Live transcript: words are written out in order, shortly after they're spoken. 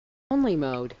only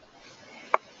mode.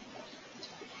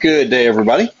 Good day,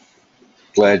 everybody.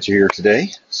 Glad you're here today.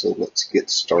 So let's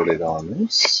get started on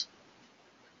this.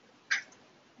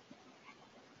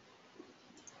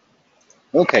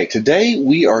 Okay, today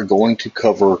we are going to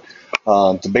cover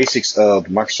the basics of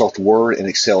Microsoft Word and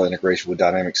Excel integration with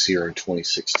Dynamics CRM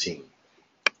 2016.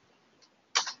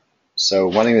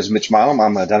 So my name is Mitch Milam.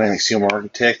 I'm a Dynamics CRM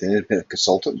architect and independent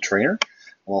consultant and trainer.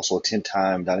 I'm also a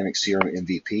 10-time Dynamics CRM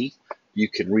MVP. You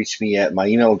can reach me at my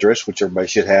email address, which everybody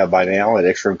should have by now, at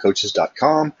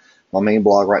xrmcoaches.com. My main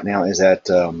blog right now is at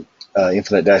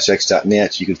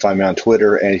infinite-x.net. You can find me on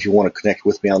Twitter, and if you want to connect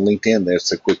with me on LinkedIn,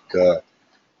 there's a quick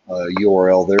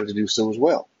URL there to do so as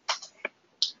well.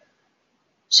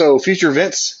 So future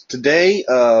events today,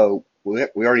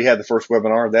 we already had the first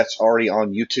webinar. That's already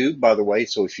on YouTube, by the way.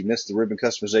 So if you missed the ribbon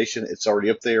customization, it's already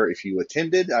up there. If you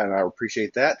attended, and I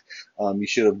appreciate that, you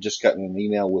should have just gotten an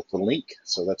email with the link.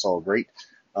 So that's all great.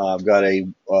 I've got a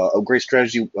great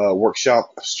strategy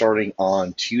workshop starting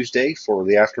on Tuesday for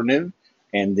the afternoon.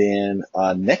 And then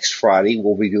next Friday,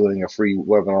 we'll be doing a free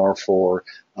webinar for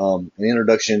an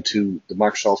introduction to the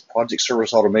Microsoft Project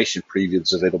Service Automation preview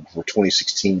that's available for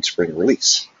 2016 spring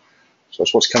release. So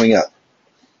that's what's coming up.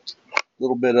 A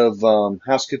little bit of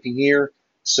housekeeping here.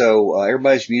 So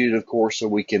everybody's muted, of course, so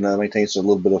we can maintain a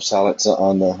little bit of silence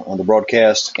on the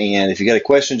broadcast. And if you got a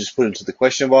question, just put it into the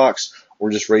question box, or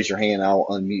just raise your hand. I'll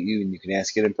unmute you, and you can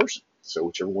ask it in person. So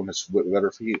whichever one is better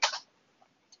for you.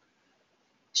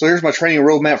 So here's my training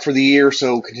roadmap for the year.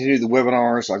 So continue the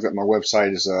webinars. I've got my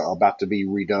website is about to be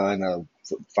redone.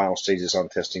 Final stages on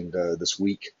testing this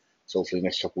week. So hopefully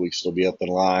next couple weeks it'll be up and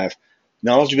live.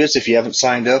 Knowledge Bits, if you haven't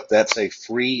signed up, that's a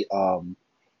free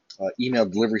email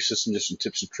delivery system, just some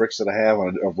tips and tricks that I have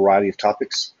on a variety of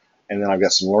topics. And then I've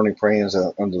got some learning plans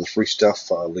under the free stuff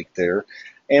link there.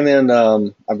 And then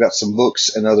I've got some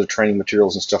books and other training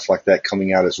materials and stuff like that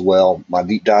coming out as well. My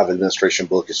deep dive administration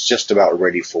book is just about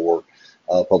ready for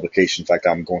publication. In fact,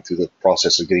 I'm going through the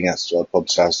process of getting that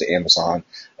publicized to Amazon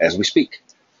as we speak.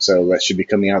 So that should be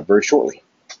coming out very shortly.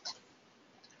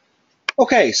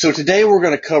 Okay, so today we're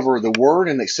going to cover the Word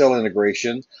and Excel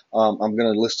integration. I'm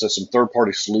going to list some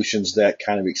third-party solutions that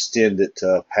kind of extend it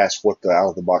past what the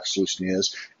out-of-the-box solution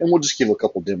is, and we'll just give a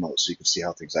couple demos so you can see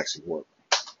how things actually work.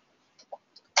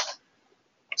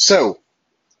 So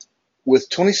with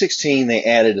 2016, they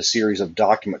added a series of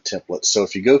document templates. So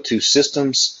if you go to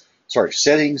settings,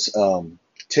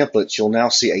 templates, you'll now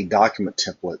see a document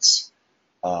templates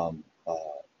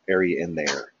area in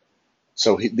there.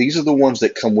 So these are the ones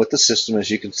that come with the system. As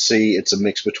you can see, it's a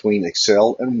mix between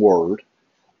Excel and Word.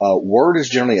 Word is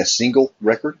generally a single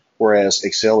record, whereas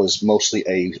Excel is mostly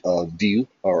a view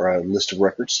or a list of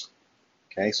records.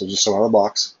 Okay, so just some out of the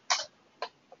box.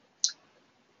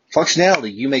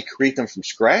 Functionality, you may create them from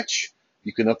scratch.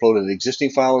 You can upload an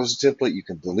existing file as a template. You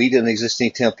can delete an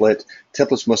existing template.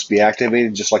 Templates must be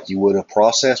activated just like you would a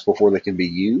process before they can be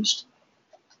used.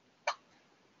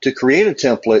 To create a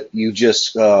template, you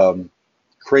just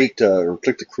click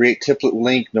the Create Template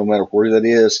link, no matter where that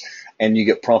is, and you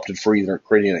get prompted for either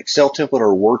creating an Excel template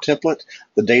or a Word template.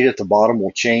 The data at the bottom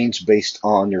will change based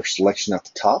on your selection at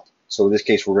the top. So in this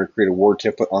case, we're going to create a Word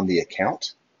template on the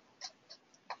account.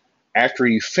 After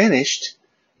you've finished,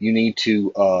 you need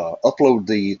to upload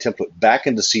the template back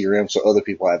into CRM so other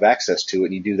people have access to it.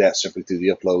 And you do that simply through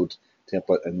the Upload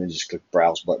template, and then just click the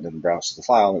Browse button and browse to the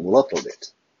file, and it will upload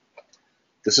it.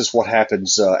 This is what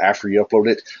happens after you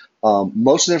upload it.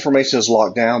 Most of the information is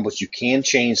locked down, but you can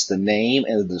change the name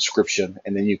and the description,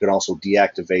 and then you can also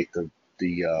deactivate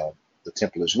the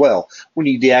template as well. When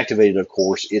you deactivate it, of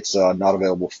course, it's not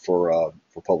available for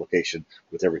publication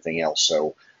with everything else.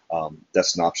 So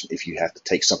that's an option. If you have to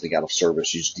take something out of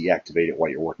service, you just deactivate it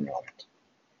while you're working on it.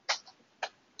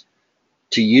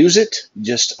 To use it,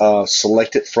 just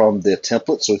select it from the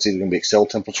template. So it's either going to be Excel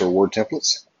templates or Word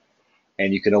templates.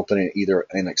 And you can open it either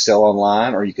in Excel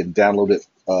online, or you can download it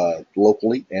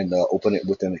locally and open it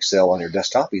within Excel on your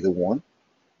desktop, either one.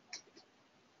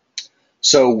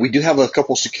 So we do have a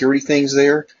couple security things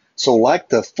there. So like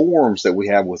the forms that we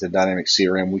have within Dynamics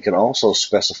CRM, we can also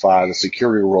specify the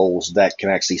security roles that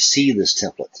can actually see this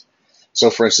template.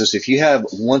 So for instance, if you have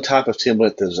one type of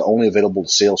template that is only available to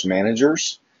sales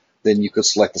managers, then you could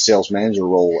select the sales manager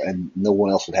role and no one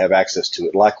else would have access to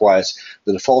it. Likewise,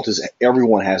 the default is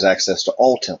everyone has access to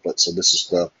all templates, so this is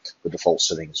the default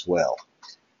setting as well.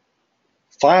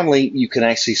 Finally, you can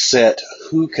actually set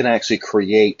who can actually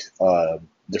create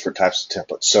different types of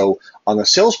templates. So on the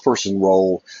salesperson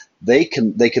role, they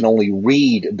can only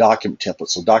read document templates.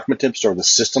 So document templates are the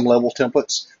system level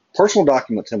templates. Personal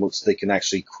document templates they can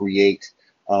actually create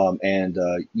and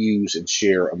use and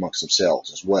share amongst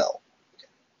themselves as well.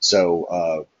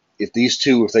 So if these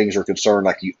two things are concerned,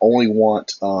 like you only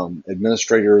want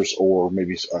administrators or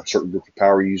maybe a certain group of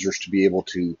power users to be able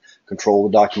to control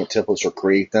the document templates or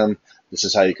create them, this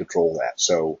is how you control that.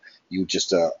 So you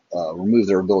just remove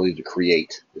their ability to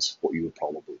create is what you would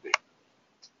probably do.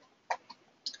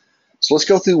 So let's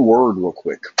go through Word real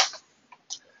quick.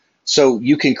 So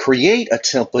you can create a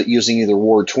template using either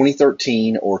Word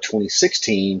 2013 or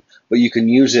 2016, but you can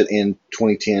use it in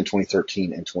 2010,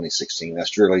 2013, and 2016.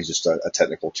 That's really just a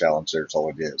technical challenge there. That's all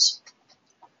it is.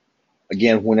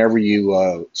 Again, whenever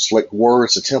you select Word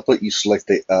as a template, you select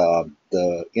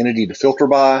the entity to filter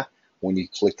by. When you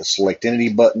click the Select Entity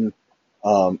button,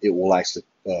 it will actually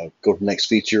go to the next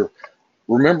feature.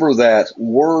 Remember that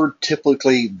Word,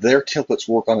 typically, their templates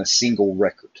work on a single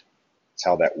record. That's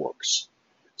how that works.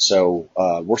 So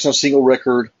works on a single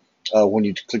record. When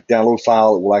you click download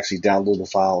file, it will actually download the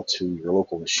file to your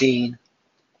local machine.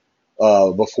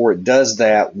 Before it does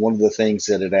that, one of the things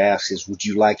that it asks is, would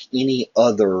you like any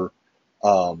other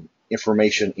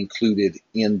information included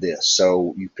in this?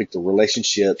 So you pick the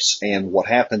relationships, and what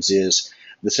happens is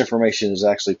this information is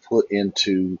actually put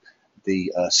into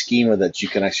the schema that you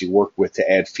can actually work with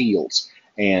to add fields.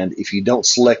 And if you don't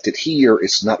select it here,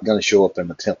 it's not going to show up in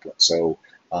the template. So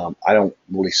I don't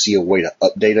really see a way to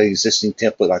update an existing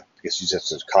template. I guess you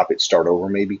just have to copy it, start over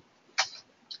maybe.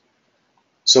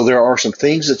 So there are some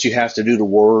things that you have to do to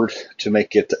Word to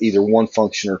make it either one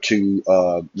function or two,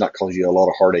 not cause you a lot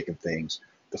of heartache and things.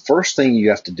 The first thing you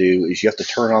have to do is you have to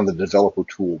turn on the developer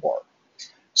toolbar.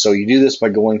 So you do this by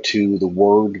going to the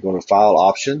Word, go to File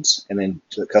Options, and then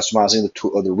customizing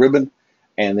the ribbon,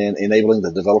 and then enabling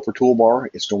the developer toolbar.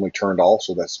 It's normally turned off,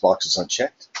 so that box is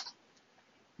unchecked.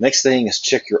 Next thing is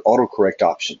check your autocorrect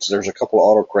options. There's a couple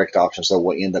of autocorrect options that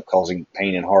will end up causing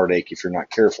pain and heartache if you're not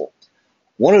careful.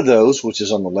 One of those, which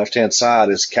is on the left-hand side,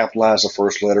 is capitalize the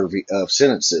first letter of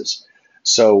sentences.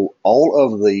 So all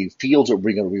of the fields that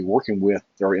we're going to be working with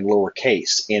are in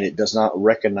lowercase, and it does not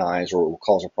recognize, or it will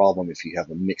cause a problem if you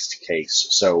have a mixed case.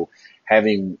 So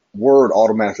having Word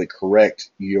automatically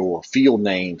correct your field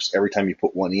names every time you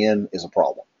put one in is a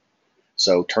problem.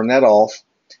 So turn that off.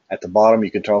 At the bottom,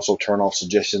 you can also turn off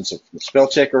suggestions of the spell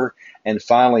checker. And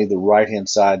finally, the right-hand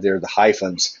side there, the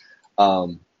hyphens,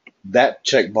 that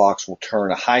checkbox will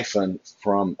turn a hyphen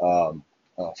from a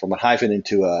hyphen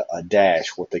into a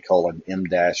dash, what they call an M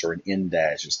dash or an N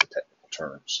dash is the technical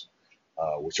terms,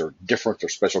 which are different. They're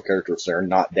special characters. They're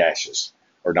not dashes,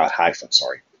 or not hyphens,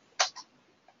 sorry.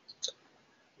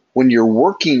 When you're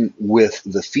working with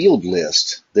the field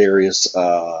list, there is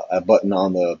a button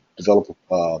on the developer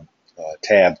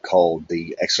tab called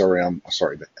the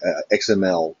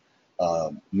XML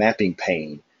mapping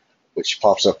pane, which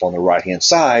pops up on the right-hand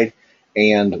side.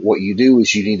 And what you do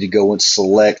is you need to go and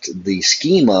select the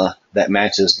schema that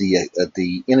matches the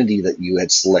entity that you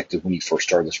had selected when you first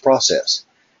started this process.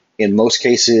 In most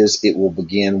cases, it will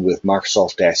begin with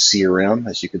Microsoft-CRM,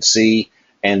 as you can see,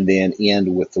 and then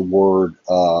end with the word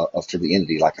for the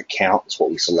entity, like account is what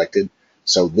we selected.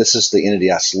 So this is the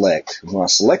entity I select. When I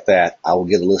select that, I will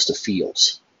get a list of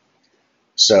fields.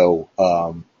 So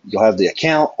you'll have the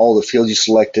account, all the fields you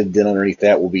selected, then underneath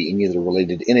that will be any of the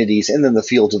related entities, and then the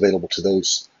fields available to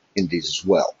those entities as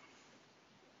well.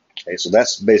 Okay, so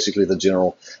that's basically the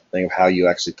general thing of how you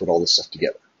actually put all this stuff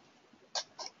together.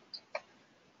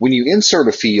 When you insert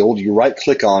a field, you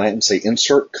right-click on it and say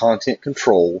Insert Content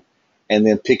Control, and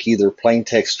then pick either plain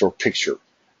text or picture.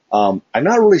 I'm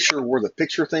not really sure where the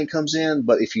picture thing comes in,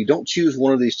 but if you don't choose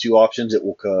one of these two options, it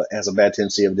will has a bad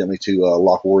tendency, evidently, to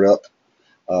lock Word up.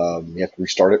 You have to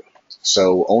restart it.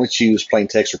 So only choose plain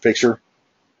text or picture.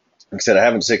 Like I said, I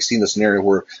haven't seen the scenario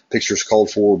where picture is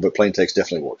called for, but plain text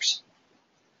definitely works.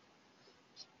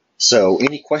 So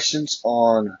any questions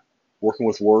on working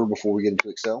with Word before we get into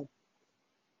Excel?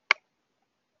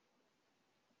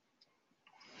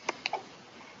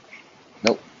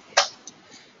 Nope.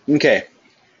 Okay.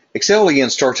 Excel, again,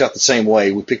 starts out the same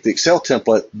way. We pick the Excel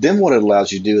template. Then what it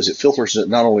allows you to do is it filters it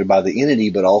not only by the entity,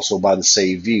 but also by the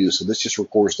saved view. So this just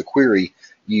records the query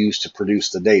used to produce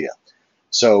the data.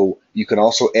 So you can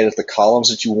also edit the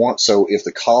columns that you want. So if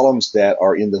the columns that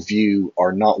are in the view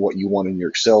are not what you want in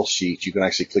your Excel sheet, you can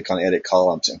actually click on Edit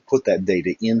Columns and put that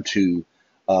data into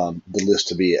the list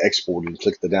to be exported.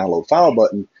 Click the Download File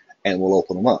button, and we'll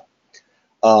open them up.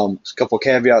 A couple of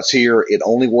caveats here. It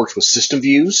only works with system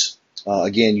views.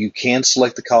 Again, you can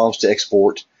select the columns to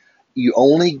export. You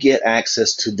only get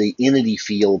access to the entity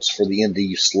fields for the entity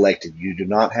you selected. You do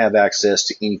not have access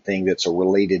to anything that's a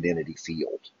related entity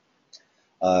field.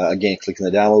 Again, clicking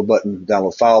the download button,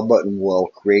 download file button will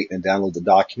create and download the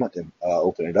document and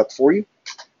open it up for you.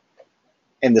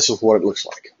 And this is what it looks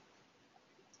like.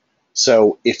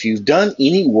 So if you've done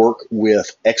any work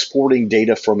with exporting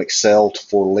data from Excel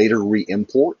for later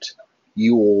re-import,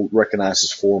 you will recognize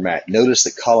this format. Notice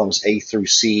that columns A through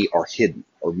C are hidden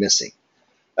or missing.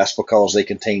 That's because they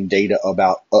contain data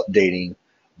about updating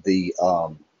the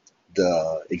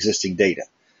existing data.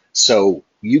 So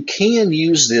you can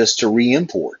use this to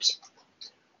re-import.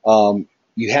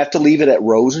 You have to leave it at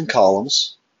rows and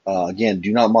columns. Again,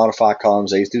 do not modify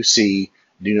columns A through C.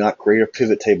 Do not create a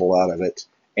pivot table out of it.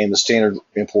 And the standard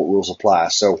import rules apply.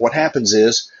 So what happens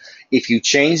is, if you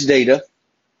change data,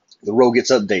 the row gets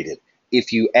updated.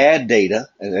 If you add data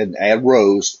and add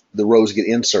rows, the rows get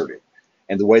inserted.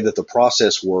 And the way that the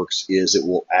process works is it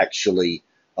will actually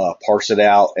parse it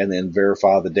out and then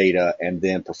verify the data and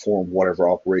then perform whatever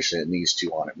operation it needs to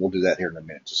on it. We'll do that here in a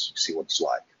minute just to see what it's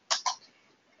like.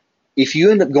 If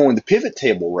you end up going the pivot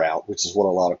table route, which is what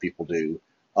a lot of people do,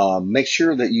 make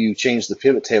sure that you change the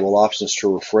pivot table options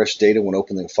to refresh data when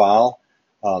opening a file.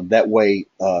 That way,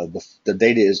 the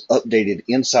data is updated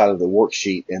inside of the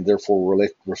worksheet and therefore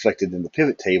reflected in the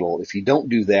pivot table. If you don't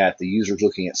do that, the user is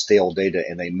looking at stale data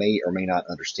and they may or may not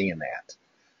understand that.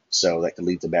 So that could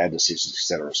lead to bad decisions,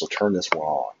 etc. So turn this one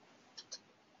on.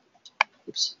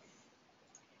 Oops.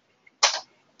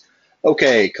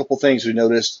 Okay, a couple things we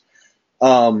noticed.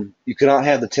 You cannot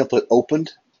have the template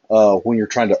opened when you're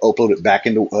trying to upload it back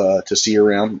into to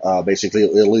CRM. Basically,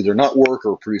 it'll either not work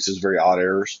or produces very odd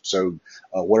errors. So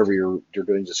whatever you're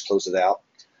doing, just close it out.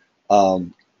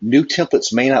 New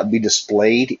templates may not be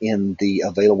displayed in the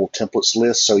available templates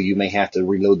list, so you may have to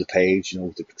reload the page,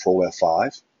 with the Control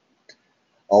F5.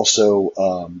 Also,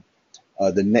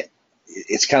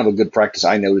 it's kind of a good practice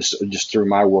I noticed just through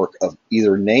my work of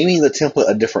either naming the template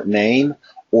a different name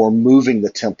or moving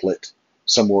the template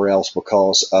somewhere else,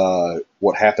 because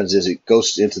what happens is it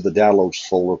goes into the downloads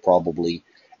folder probably,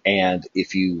 and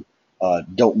if you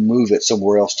don't move it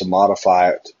somewhere else to modify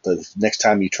it, the next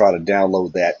time you try to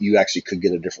download that, you actually could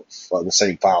get a different, the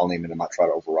same file name, and it might try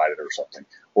to override it or something,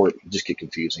 or it just get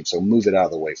confusing. So move it out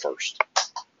of the way first.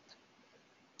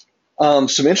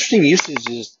 Some interesting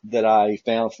usages that I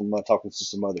found from talking to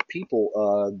some other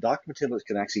people, document templates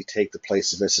can actually take the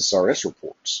place of SSRS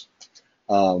reports.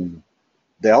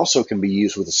 They also can be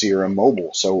used with the CRM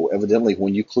mobile. So evidently,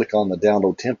 when you click on the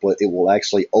download template, it will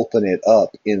actually open it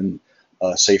up in,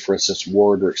 say, for instance,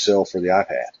 Word or Excel for the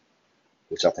iPad,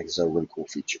 which I think is a really cool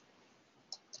feature.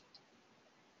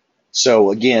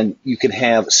 So again, you can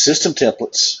have system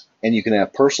templates and you can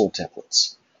have personal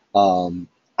templates.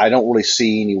 I don't really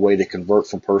see any way to convert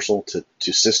from personal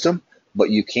to system, but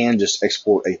you can just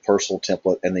export a personal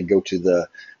template and then go to the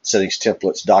settings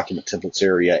templates, document templates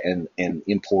area and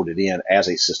import it in as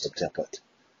a system template.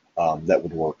 That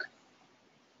would work.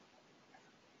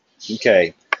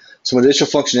 Okay, some additional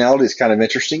functionality is kind of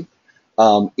interesting.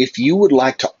 If you would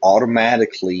like to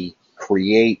automatically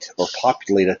create or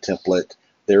populate a template,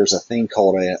 there's a thing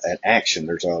called an action.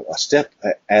 There's a step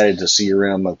added to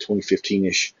CRM of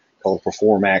 2015-ish called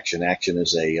Perform Action. Action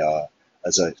is a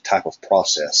type of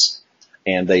process,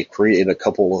 and they created a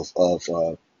couple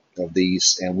of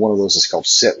these, and one of those is called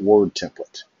Set Word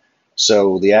Template.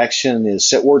 So the action is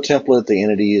Set Word Template. The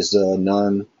entity is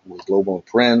none with global and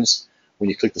parens. When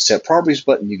you click the Set Properties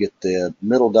button, you get the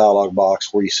middle dialog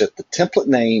box where you set the template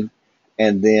name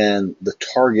and then the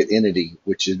target entity,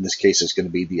 which in this case is going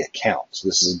to be the account. So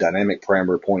this is a dynamic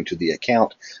parameter pointing to the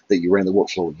account that you ran the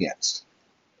workflow against.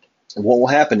 And what will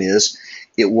happen is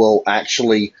it will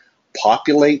actually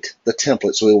populate the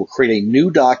template. So it will create a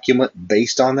new document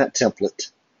based on that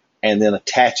template and then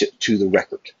attach it to the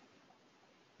record.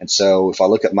 And so if I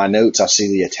look at my notes, I see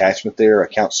the attachment there,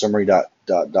 account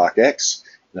summary.docx.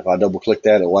 And if I double click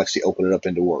that, it will actually open it up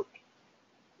into Word.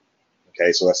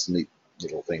 Okay, so that's the neat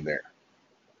little thing there.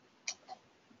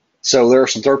 So there are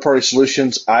some third-party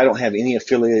solutions. I don't have any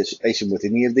affiliation with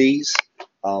any of these.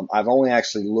 I've only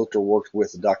actually looked or worked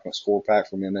with the Document Score Pack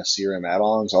from MS CRM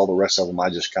add-ons. All the rest of them, I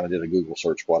just kind of did a Google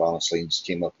search, quite honestly, and just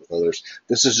came up with others.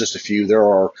 This is just a few. There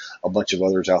are a bunch of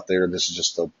others out there. This is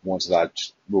just the ones that I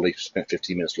just really spent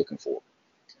 15 minutes looking for.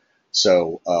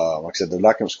 So, like I said, the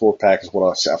Document Score Pack is what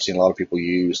I've seen a lot of people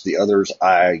use. The others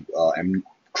I am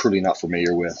truly not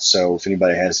familiar with. So if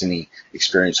anybody has any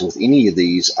experience with any of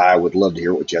these, I would love to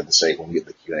hear what you have to say when we get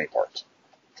to the Q&A part.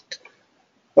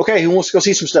 Okay, who wants to go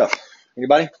see some stuff?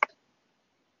 Anybody?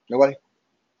 Nobody?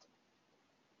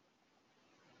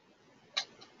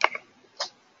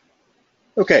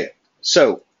 Okay,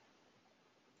 so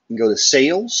you can go to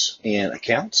Sales and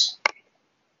Accounts.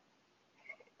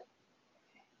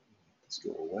 Let's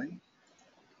go away.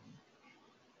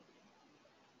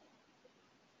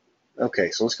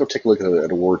 Okay, so let's go take a look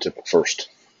at a word template first.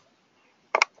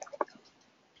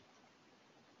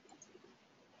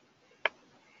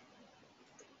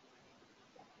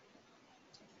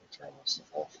 turn all this stuff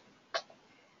off.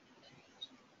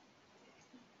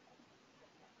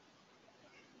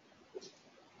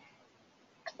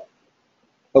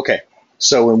 Okay,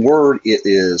 so in Word it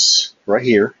is right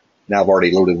here. Now I've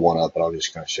already loaded one up, but I'll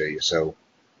just kind of show you. So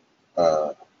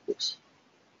oops.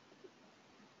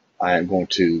 I am going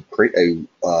to create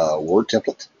a Word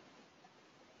template,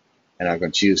 and I'm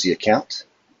going to choose the account,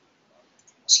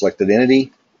 select the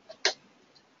entity.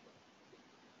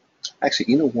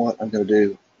 Actually, you know what I'm going to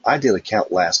do? I did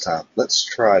account last time. Let's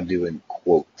try doing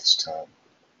quote this time.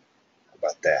 How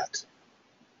about that?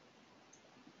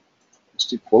 Let's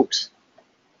do quote.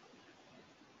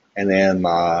 And then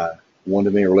my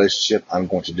one-to-many relationship, I'm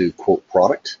going to do quote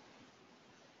product.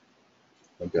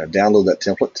 I'm going to download that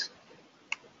template.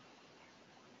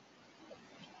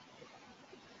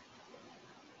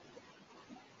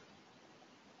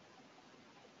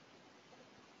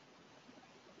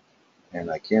 And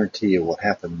I guarantee you what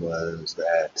happened was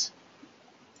that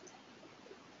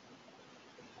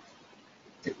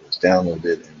it was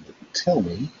downloaded and didn't tell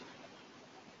me.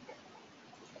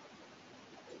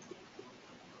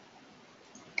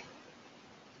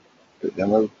 Did it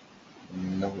download?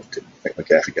 No, it didn't.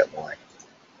 Okay, I forgot why.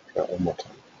 Try it one more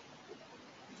time.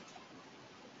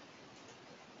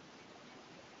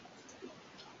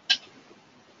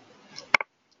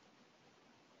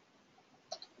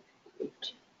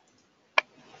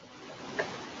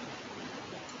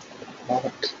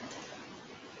 Product.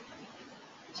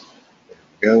 There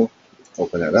we go.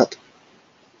 Open that up.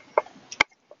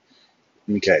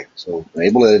 Okay, so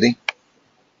enable editing.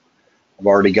 I've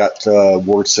already got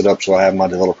Word set up, so I have my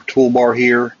developer toolbar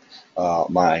here.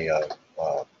 My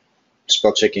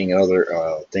spell checking and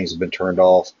other things have been turned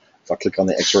off. If I click on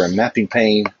the XRM mapping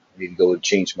pane, I need to go and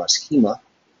change my schema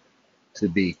to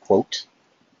be quote.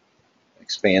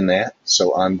 Expand that.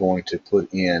 So I'm going to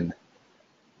put in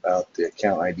about the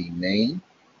account ID name.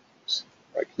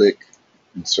 Right click,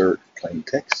 insert plain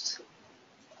text.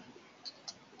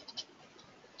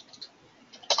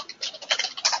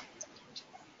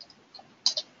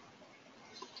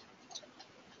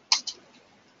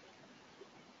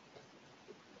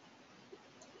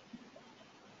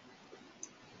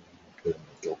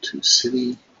 Go to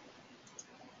city.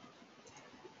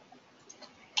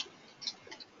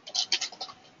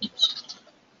 Oops.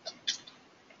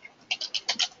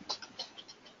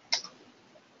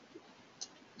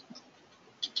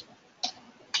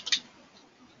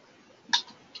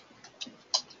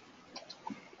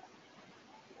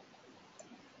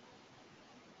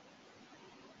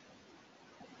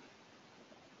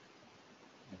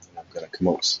 I'm going to come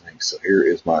up with something. So here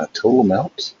is my total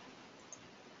amount.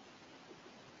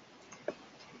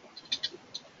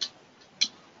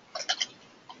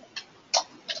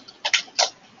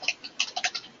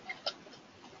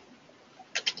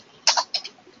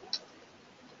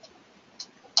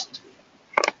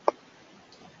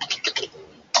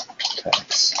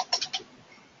 Tax.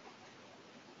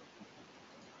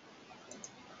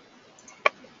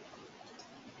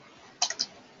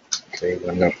 Okay,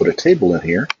 I'm going to put a table in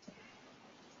here.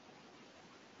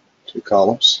 2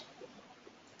 columns.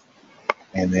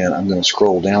 And then I'm going to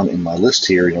scroll down in my list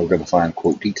here, and we're going to find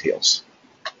quote details.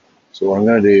 So what I'm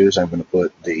going to do is I'm going to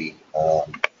put the,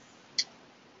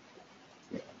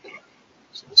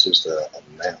 so this is the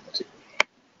amount.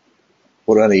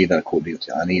 What do I need in a quote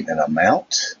detail? I need an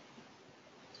amount,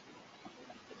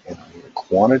 and I need a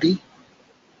quantity,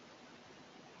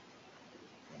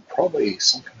 and probably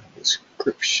some kind of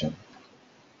description.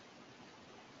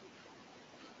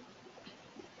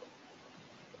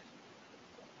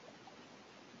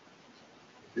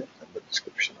 Yep, the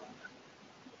description on it.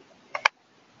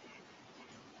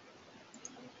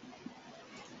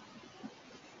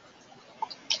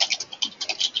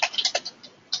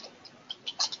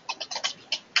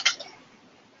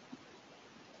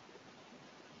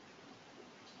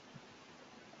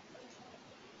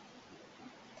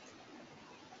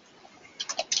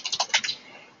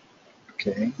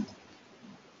 Okay,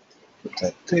 put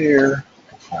that there.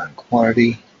 Find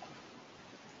quantity.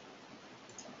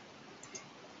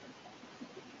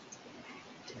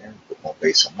 And put my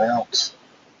base amount.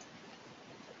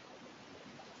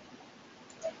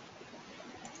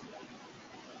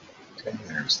 Okay,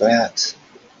 there's that.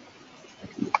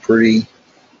 Make it look pretty.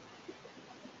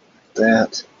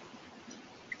 That.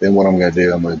 Then what I'm going to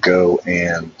do, I'm going to go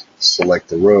and select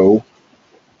the row.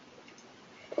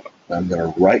 I'm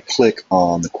going to right click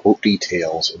on the quote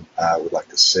details, and I would like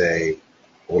to say,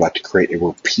 I would like to create a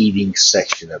repeating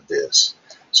section of this.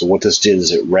 So what this did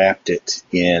is it wrapped it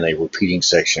in a repeating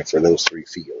section for those 3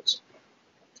 fields.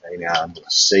 Okay, now I'm going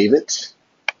to save it.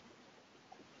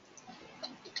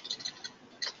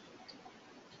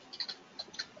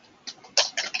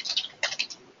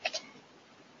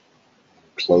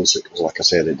 close it because, like I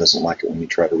said, it doesn't like it when you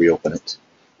try to reopen it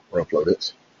or upload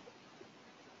it.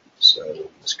 So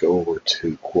let's go over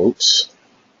to quotes.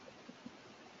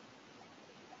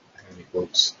 How many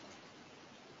quotes?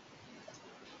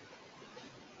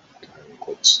 How many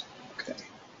quotes? Okay.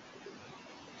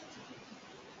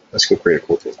 Let's go create a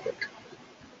quote real quick.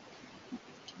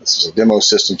 This is a demo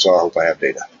system, so I hope I have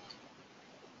data.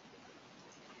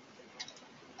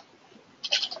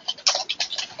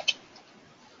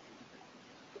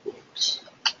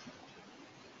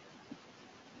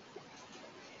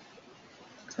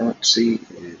 Currency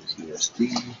is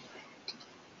USD.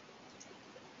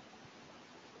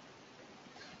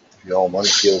 View all money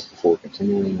fields before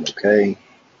continuing. Okay.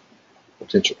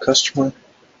 Potential customer.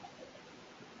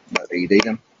 About a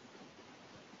datum.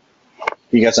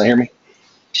 You guys not hear me?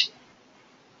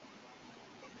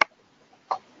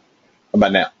 How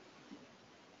about now?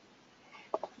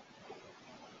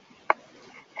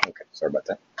 Okay, sorry about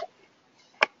that.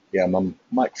 Yeah, my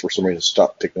mic for some reason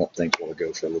stopped picking up things while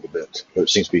ago for a little bit, but it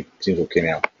seems okay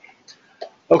now.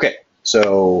 Okay,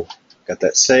 so got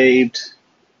that saved.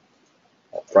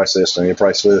 Price list, I need a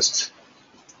price list.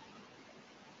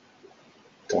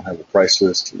 Don't have a price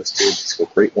list listed. Let's go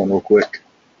create one real quick.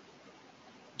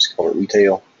 Just call it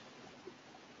retail.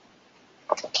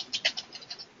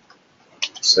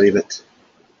 Save it.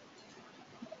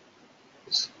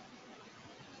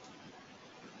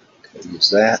 Use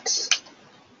that.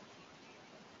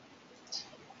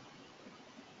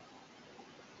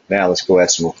 Now let's go add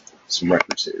some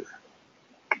records here.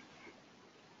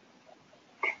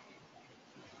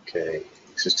 Okay,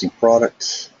 existing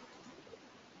product.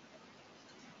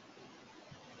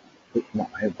 Oop, no,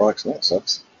 I have products, that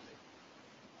sucks.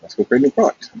 Let's go create a new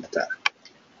product. How about that?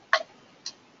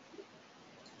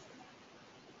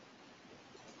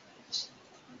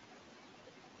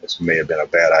 This may have been a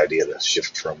bad idea to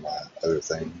shift from my other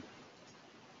thing.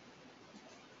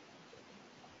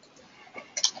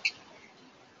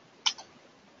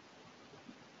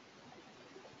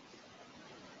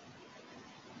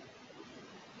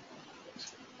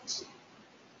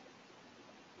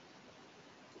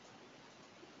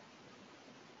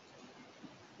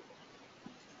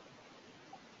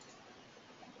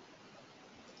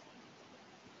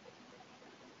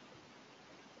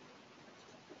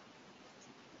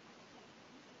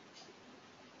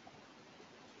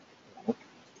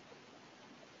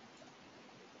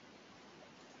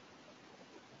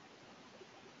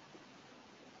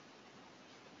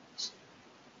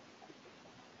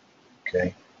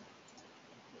 Okay.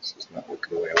 This is not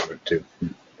working the way I wanted it to.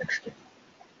 Interesting.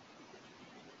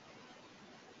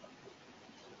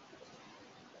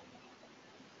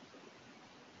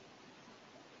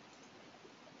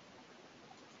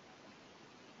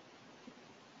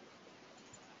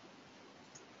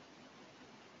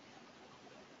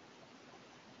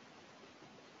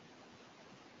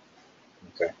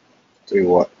 Okay. Tell you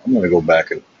what, I'm going to go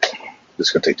back and this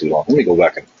is going to take too long. Let me go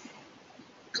back and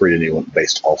create a new one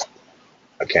based off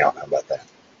account. How about that?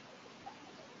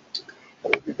 That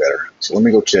would be better. So let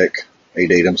me go check a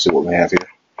datum, see what we have here.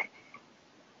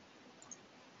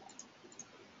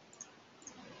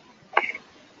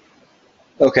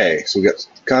 Okay, so we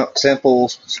got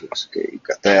samples. Okay,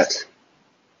 got that.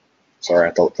 Sorry,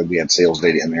 I thought that we had sales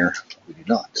data in there. We do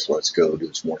not. So let's go do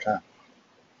this one more time.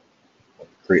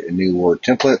 Create a new Word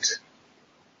template.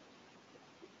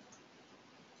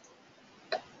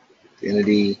 The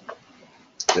entity.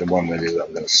 Then what I'm going to do,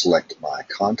 I'm going to select my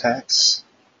contacts.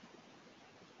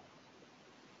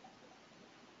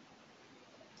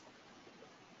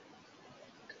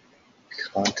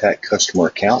 Contact customer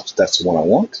accounts. That's the one I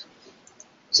want.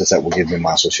 Since that will give me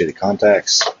my associated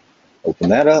contacts. Open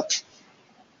that up.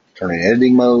 Turn in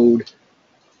editing mode.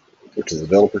 Go to the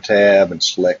developer tab and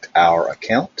select our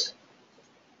account.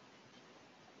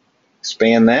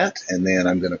 Expand that, and then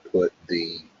I'm going to put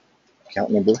the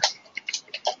account number.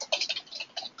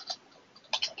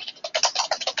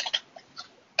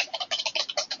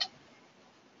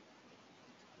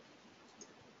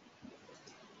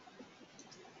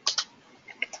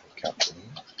 Account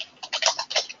name.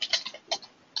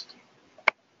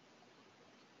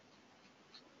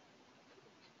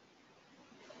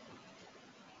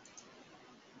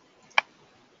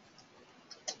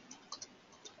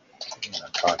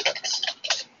 And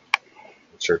contacts.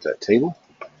 Insert that table.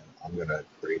 I'm going to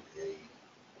create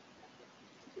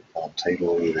a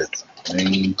table with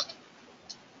name,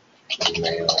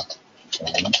 email,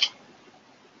 phone.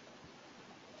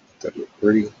 That look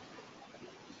pretty.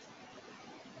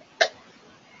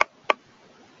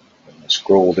 I'm going to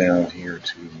scroll down here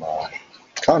to my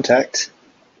contact,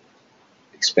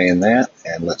 expand that,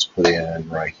 and let's put in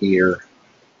right here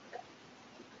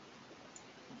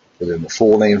within the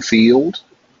full name field.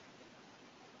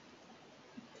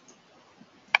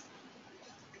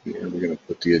 Here we're going to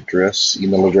put the address,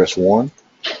 email address 1.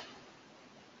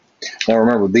 Now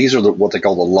remember, these are what they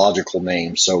call the logical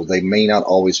names, so they may not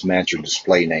always match your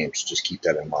display names. Just keep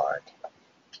that in mind.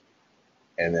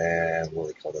 And then, what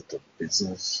do they call that? The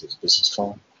business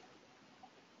phone.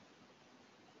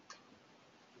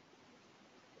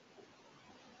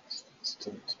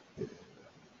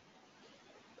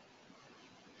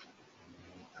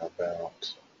 How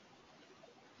about...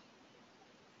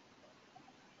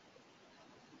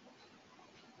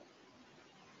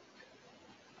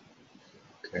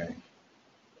 Okay.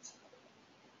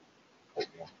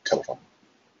 Telephone.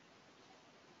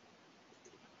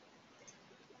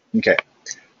 Okay.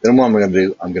 Then what I'm going to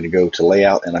do, I'm going to go to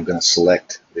layout and I'm going to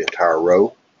select the entire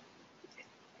row.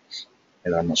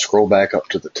 And I'm going to scroll back up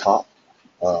to the top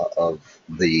of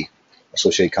the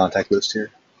associated contact list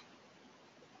here.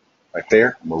 Right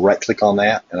there. I'm going to right click on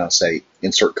that and I'll say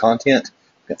insert content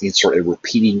and insert a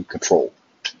repeating control.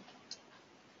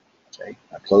 Okay.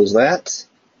 I close that.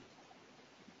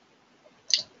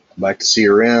 Back to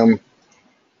CRM.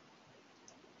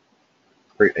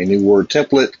 Create a new Word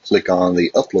template. Click on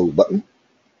the upload button.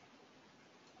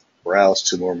 Browse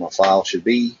to where my file should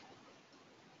be.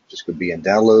 Just going to be in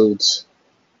downloads.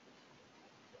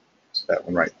 So that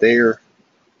one right there.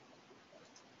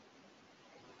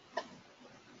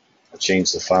 I'll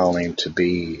change the file name to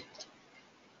be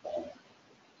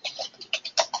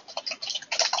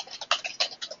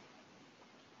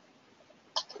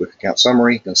quick account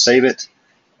summary. Going to save it.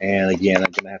 And again,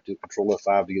 I'm going to have to do Control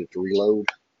F5 to get it to reload.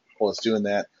 While it's doing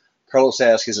that, Carlos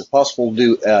asks, is it possible to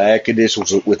do add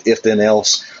conditions with if then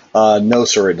else? No,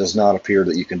 sir, it does not appear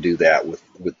that you can do that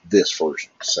with this version.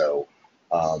 So,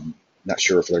 not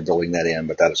sure if they're building that in,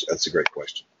 but that's a great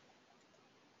question.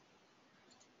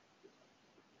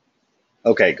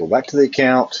 Okay, go back to the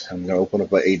account. I'm going to open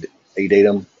up a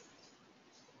datum.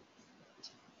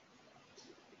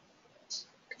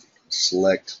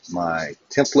 Select my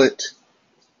template,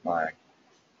 my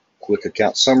quick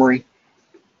account summary.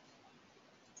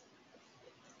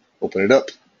 Open it up.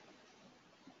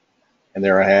 And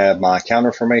there I have my account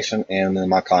information and then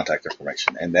my contact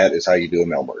information. And that is how you do a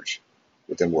mail merge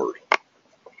within Word.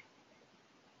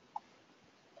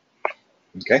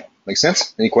 Okay, makes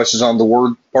sense? Any questions on the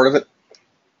Word part of it?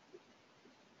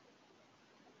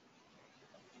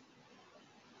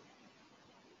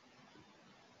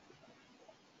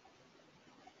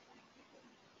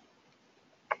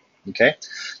 Okay.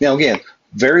 Now again,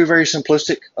 very, very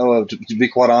simplistic. To be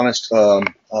quite honest,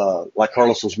 like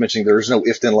Carlos was mentioning, there is no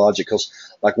if-then logic because,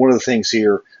 like, one of the things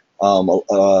here,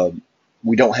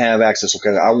 we don't have access.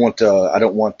 Okay, I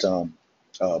don't want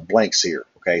blanks here.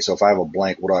 Okay, so if I have a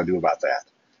blank, what do I do about that?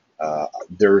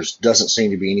 There doesn't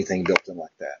seem to be anything built in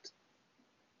like that.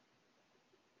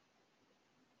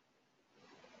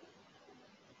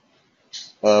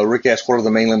 Rick asked, what are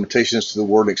the main limitations to the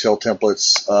Word and Excel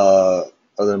templates other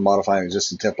than modifying an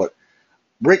existing template?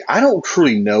 Rick, I don't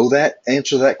truly know that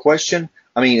answer to that question.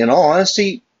 I mean, in all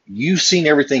honesty, you've seen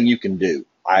everything you can do.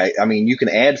 I mean, you can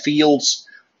add fields.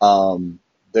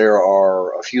 There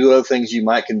are a few other things you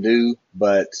might can do,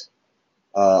 but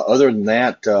other than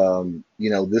that,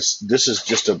 this is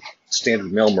just a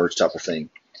standard mail merge type of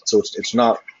thing. So it's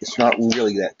not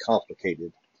really that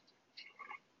complicated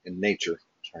in nature.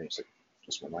 Sorry,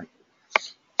 just my mic.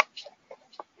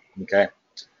 Okay.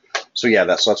 So yeah,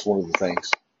 that's one of the things.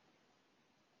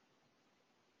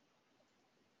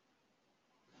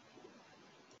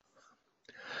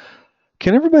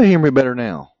 Can everybody hear me better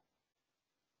now?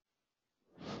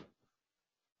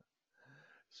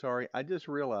 Sorry, I just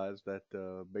realized that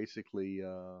basically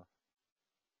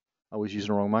I was using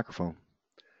the wrong microphone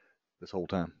this whole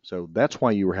time. So that's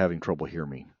why you were having trouble hearing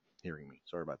me.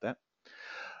 Sorry about that.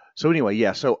 So anyway,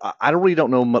 yeah, so I really don't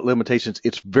know limitations.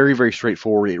 It's very, very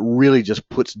straightforward. It really just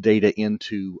puts data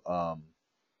into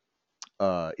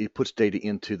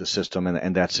the system,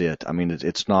 and that's it. I mean,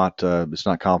 it's not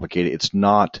complicated. It's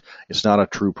not a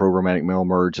true programmatic mail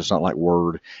merge. It's not like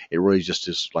Word. It really just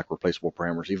is like replaceable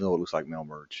parameters, even though it looks like mail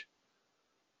merge.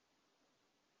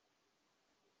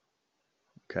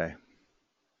 Okay.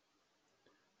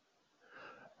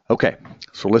 Okay,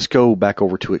 so let's go back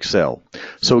over to Excel.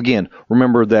 So again,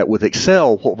 remember that with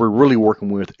Excel, what we're really working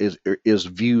with is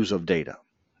views of data.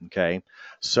 Okay,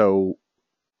 so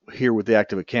here with the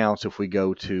active accounts, if we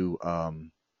go to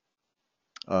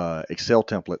Excel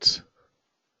templates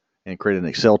and create an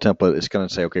Excel template, it's going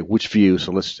to say, okay, which view?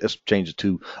 So let's change it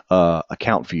to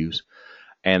account views,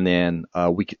 and then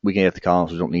we can add the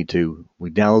columns. We don't need to.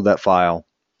 We download that file,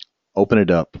 open it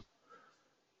up.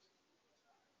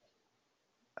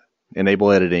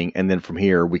 enable editing, and then from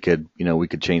here we could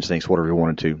change things whatever we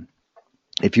wanted to.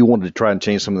 If you wanted to try and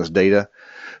change some of this data,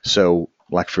 so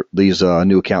like for these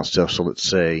new account stuff, so let's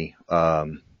say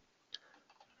let's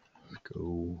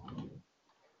go.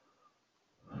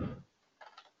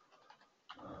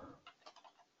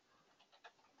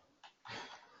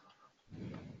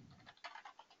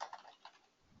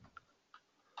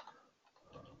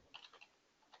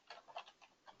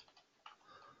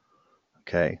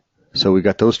 Okay, so we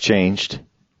got those changed.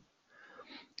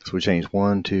 So we changed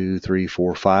 1, 2, 3,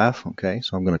 4, 5. Okay,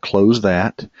 so I'm going to close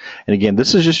that. And again,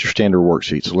 this is just your standard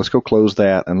worksheet. So let's go close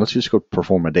that, and let's just go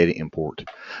perform a data import.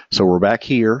 So we're back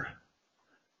here.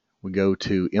 We go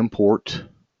to import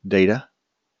data,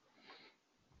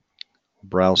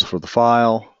 browse for the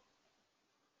file.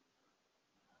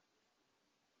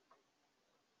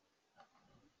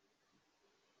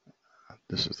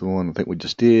 This is the one I think we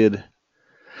just did.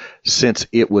 Since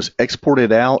it was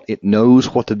exported out, it knows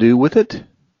what to do with it,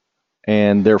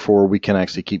 and therefore we can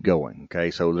actually keep going.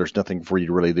 Okay, so there's nothing for you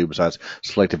to really do besides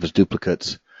select if it's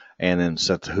duplicates and then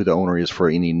set who the owner is for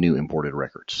any new imported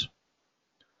records.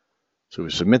 So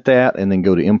we submit that and then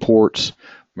go to imports.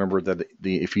 Remember that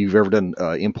if you've ever done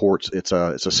imports, it's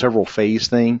a several phase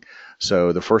thing.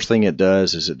 So the first thing it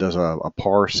does is it does a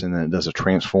parse, and then it does a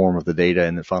transform of the data,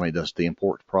 and then finally it does the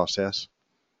import process.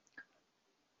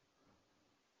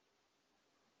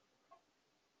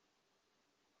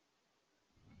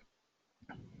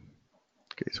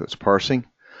 Okay, so it's parsing.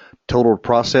 Total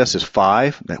process is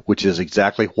 5, which is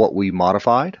exactly what we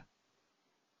modified.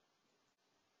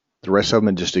 The rest of them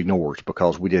it just ignores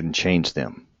because we didn't change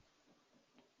them.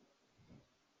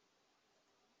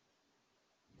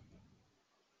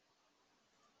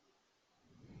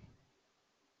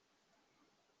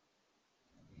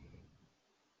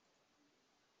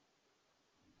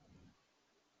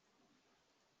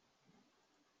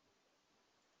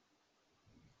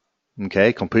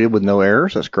 Okay, completed with no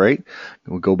errors. That's great.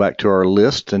 We'll go back to our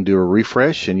list and do a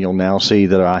refresh, and you'll now see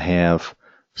that I have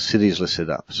cities listed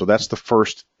up. So that's the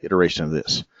first iteration of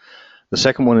this. The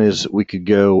second one is we could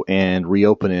go and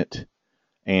reopen it,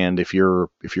 and if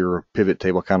you're a pivot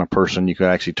table kind of person, you could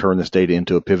actually turn this data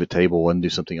into a pivot table and do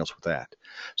something else with that.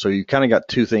 So you kind of got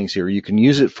two things here. You can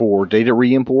use it for data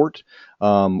re-import,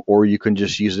 or you can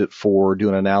just use it for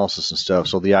doing analysis and stuff.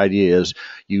 So the idea is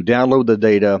you download the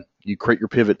data, you create your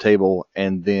pivot table,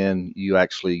 and then you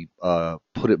actually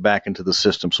put it back into the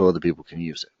system so other people can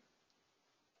use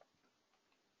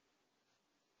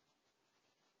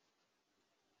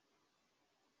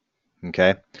it.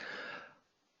 Okay.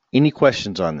 Any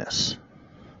questions on this?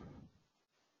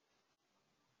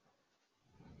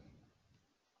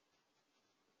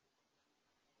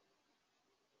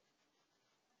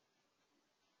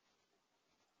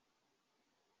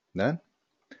 None?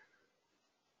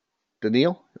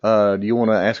 Daniil, do you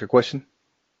want to ask a question?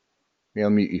 Yeah, I'll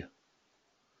mute you.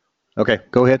 Okay,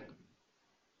 go ahead.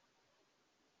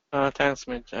 Thanks,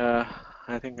 Mitch.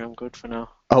 I think I'm good for now.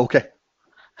 Oh, okay.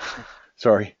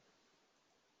 Sorry.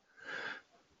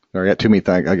 I got too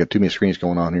many screens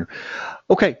going on here.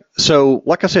 Okay, so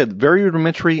like I said, very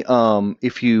rudimentary.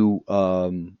 If you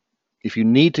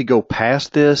need to go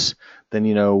past this,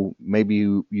 then maybe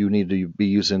you need to be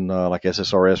using like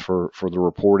SSRS for the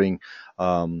reporting.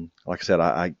 Like I said,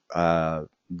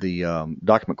 the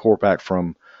document core pack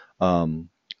from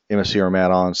MS CRM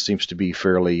add-ons seems to be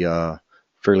fairly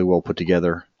well put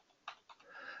together,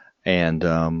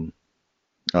 and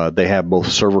they have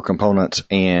both server components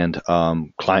and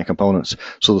client components.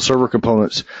 So the server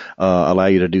components allow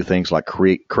you to do things like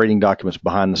creating documents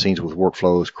behind the scenes with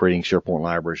workflows, creating SharePoint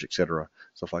libraries, etc.,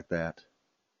 stuff like that.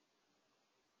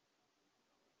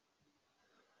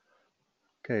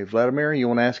 Okay, Vladimir, you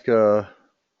want to ask?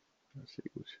 Let's see.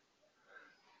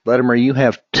 Vladimir, you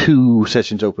have 2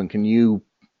 sessions open. Can you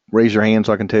raise your hand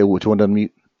so I can tell you which one to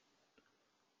unmute?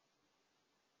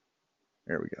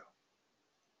 There we go.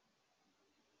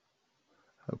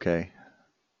 Okay.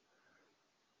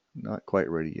 Not quite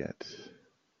ready yet.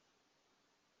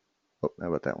 Oh, how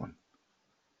about that one?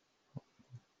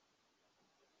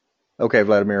 Okay,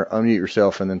 Vladimir, unmute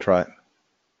yourself and then try it.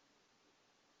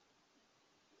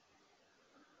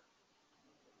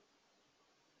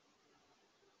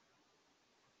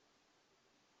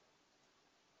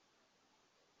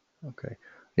 Okay.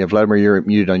 Yeah, Vladimir, you're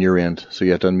muted on your end, so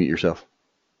you have to unmute yourself.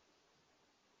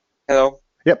 Hello.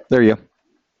 Yep, there you go.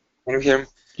 Can you hear me?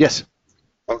 Yes.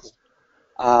 Okay.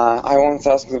 I want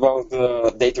to ask about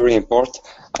the data re-import,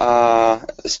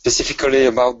 specifically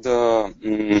about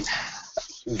the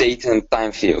date and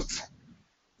time fields.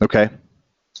 Okay.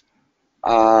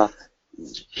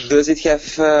 does it have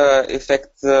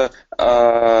effect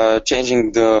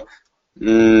changing the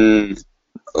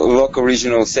local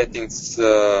regional settings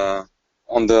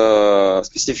on the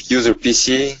specific user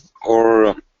PC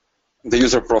or the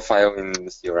user profile in the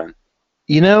CRM?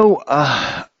 You know,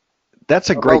 that's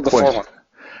a great About the question. format.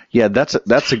 Yeah,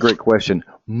 that's a great question.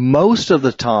 Most of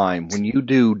the time, when you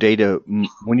do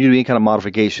when you do any kind of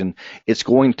modification, it's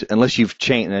going to, unless you've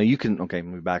changed. Now you can. Okay, let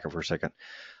me back up for a second.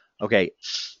 Okay,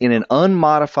 in an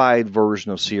unmodified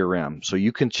version of CRM, so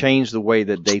you can change the way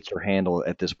that dates are handled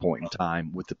at this point in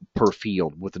time per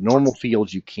field. With the normal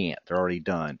fields, you can't; they're already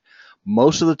done.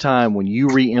 Most of the time, when you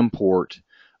re-import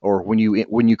or when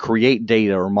you create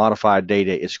data or modify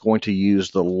data, it's going to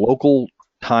use the local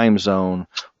time zone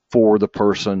for the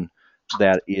person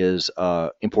that is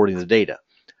importing the data.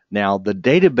 Now, the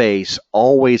database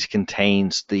always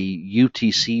contains the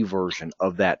UTC version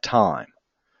of that time.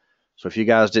 So if you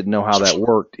guys didn't know how that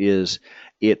worked, is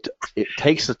it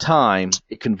takes the time,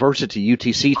 it converts it to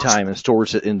UTC time and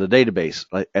stores it in the database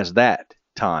as that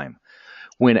time.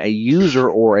 When a user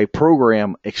or a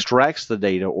program extracts the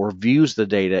data or views the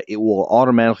data, it will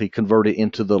automatically convert it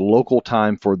into the local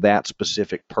time for that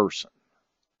specific person.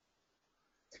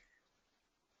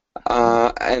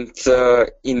 And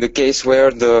in the case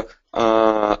where the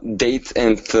date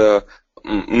and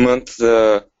month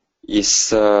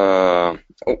is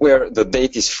where the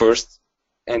date is first,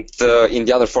 and in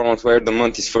the other format where the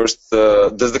month is first,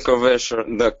 does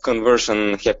the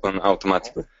conversion happen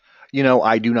automatically? You know,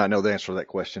 I do not know the answer to that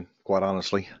question, quite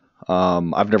honestly.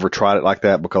 I've never tried it like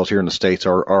that because here in the States,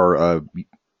 our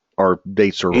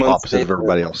dates are opposite of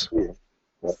everybody else.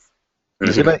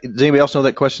 Does anybody else know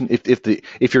that question?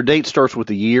 If your date starts with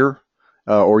the year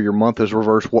or your month is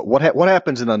reversed, what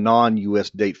happens in a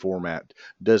non-US date format?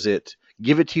 Does it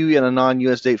give it to you in a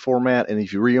non-US date format, and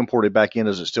if you re-import it back in,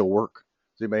 does it still work?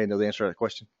 Does anybody know the answer to that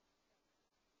question?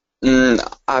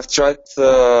 I've tried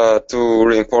to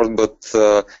re-import, but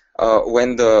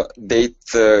when the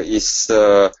date is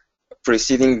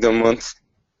preceding the month,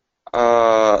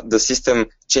 the system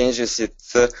changes it,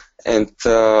 and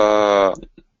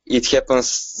it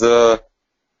happens. There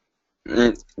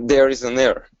is an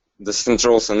error. The system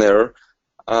throws an error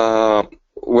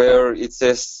where it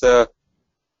says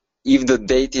if the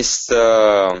date is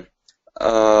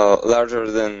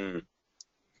larger than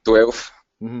 12.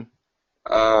 Mm-hmm.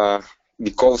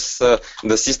 Because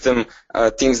the system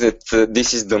thinks that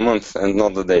this is the month and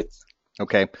not the date.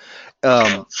 Okay.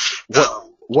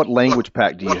 What language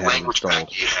pack do you have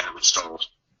installed?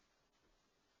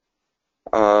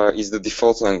 Is the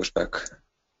default language pack.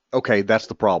 Okay, that's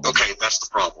the problem.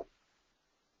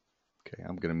 Okay,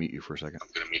 I'm going to mute you for a second.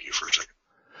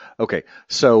 Okay,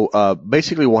 so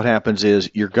basically what happens is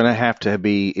you're going to have to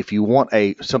be, if you want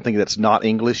something that's not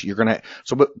English, you're going to,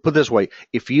 so put it this way,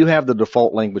 if you have the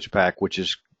default language pack, which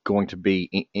is going to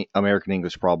be American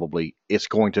English probably, it's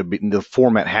going to be, the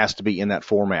format has to be in that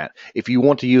format. If you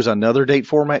want to use another date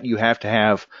format, you have to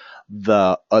have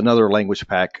another language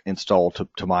pack installed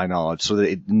to my knowledge so that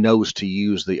it knows to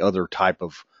use the other type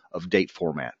of date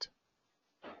format.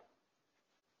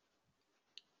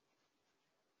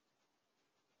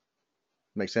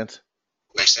 Make sense?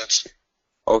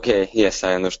 Okay, yes,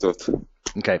 I understood.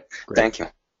 Okay, great. Thank you.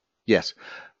 Yes.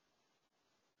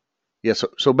 Yeah,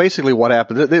 so basically what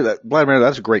happened, Vladimir,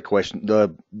 that's a great question.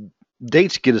 The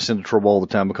dates get us into trouble all the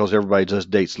time because everybody does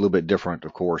dates a little bit different,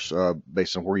 of course,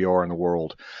 based on where you are in the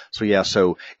world. So yeah,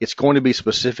 so it's going to be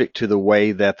specific to the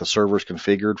way that the server is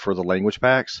configured for the language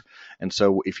packs. And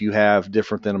so if you have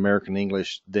different than American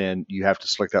English, then you have to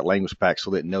select that language pack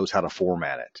so that it knows how to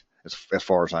format it. As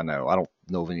far as I know, I don't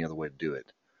know of any other way to do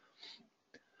it.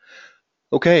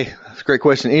 Okay, that's a great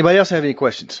question. Anybody else have any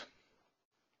questions?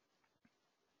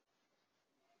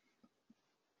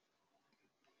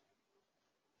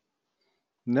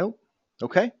 No?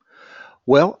 Okay.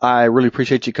 Well, I really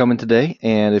appreciate you coming today.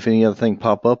 And if any other thing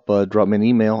pop up, drop me an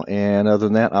email. And other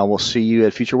than that, I will see you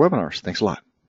at future webinars. Thanks a lot.